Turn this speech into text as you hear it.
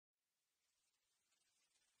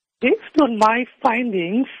Based on my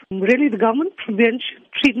findings, really the government prevention,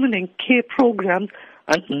 treatment and care programs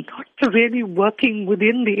are not really working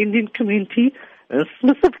within the Indian community,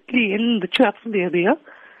 specifically in the Chatsworth area.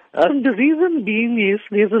 The reason being is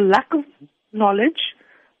there's a lack of knowledge,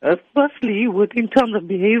 firstly, in terms of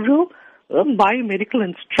behavioral, biomedical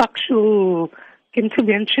and structural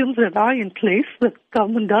interventions that are in place that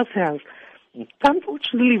government does have.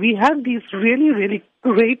 Unfortunately, we have these really, really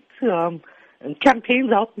great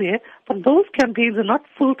campaigns out there, but those campaigns are not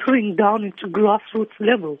filtering down into grassroots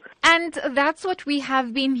level. And that's what we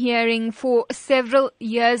have been hearing for several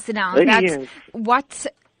years now. Yes. What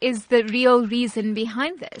is the real reason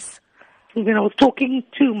behind this? When I was talking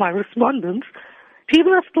to my respondents,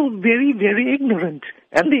 people are still very, very ignorant.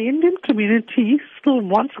 And the Indian community still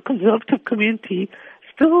wants a conservative community,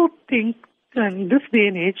 still think in this day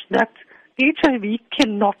and age that HIV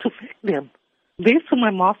cannot affect them. Based on my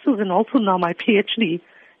master's and also now my PhD,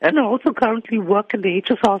 and I also currently work at the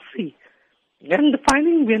HSRC. And the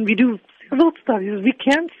finding when we do several studies, we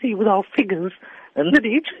can see with our figures that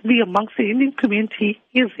HIV amongst the Indian community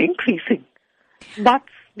is increasing. But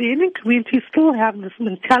the Indian community still have this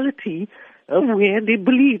mentality where they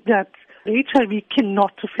believe that HIV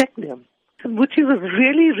cannot affect them, which is a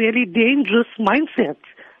really, really dangerous mindset.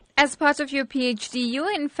 As part of your PhD, you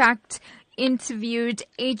in fact interviewed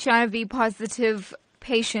HIV-positive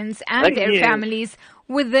patients and their families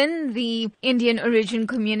within the Indian origin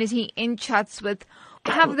community in Chatsworth.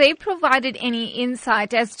 Have they provided any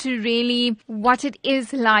insight as to really what it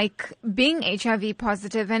is like being HIV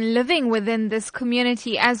positive and living within this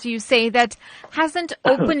community, as you say, that hasn't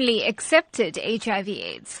openly accepted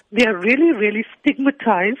HIV/AIDS? They are really, really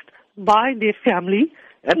stigmatized by their family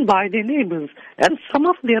and by their neighbors. And some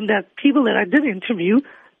of them, that people that I did interview,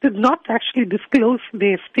 did not actually disclose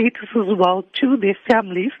their status as well to their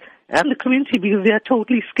families and the community because they are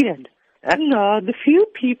totally scared. And the few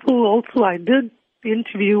people also I did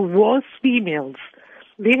interview was females.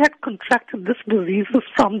 They had contracted this diseases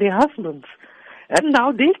from their husbands. And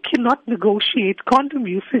now they cannot negotiate condom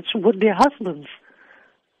usage with their husbands.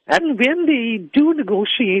 And when they do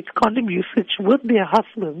negotiate condom usage with their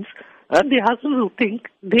husbands will think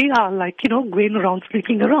they are going around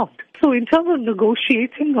sleeping around. So in terms of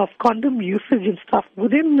negotiating of condom usage and stuff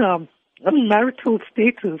within marital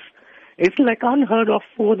status, it's like unheard of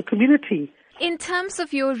for the community. In terms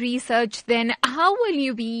of your research then, how will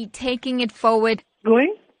you be taking it forward?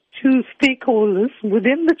 Going to stakeholders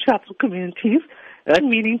within the Chatsworth communities,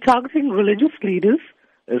 meaning targeting religious leaders,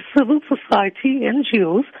 civil society,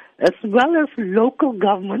 NGOs, as well as local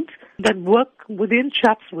government that work within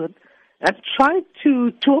Chatsworth, and try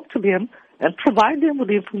to talk to them and provide them with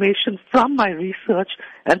the information from my research,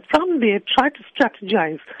 and from there try to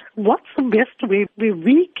strategize what's the best way where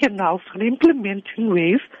we can now start implementing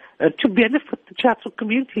ways to benefit the Chatsworth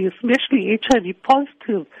community, especially HIV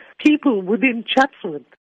positive people within Chatsworth.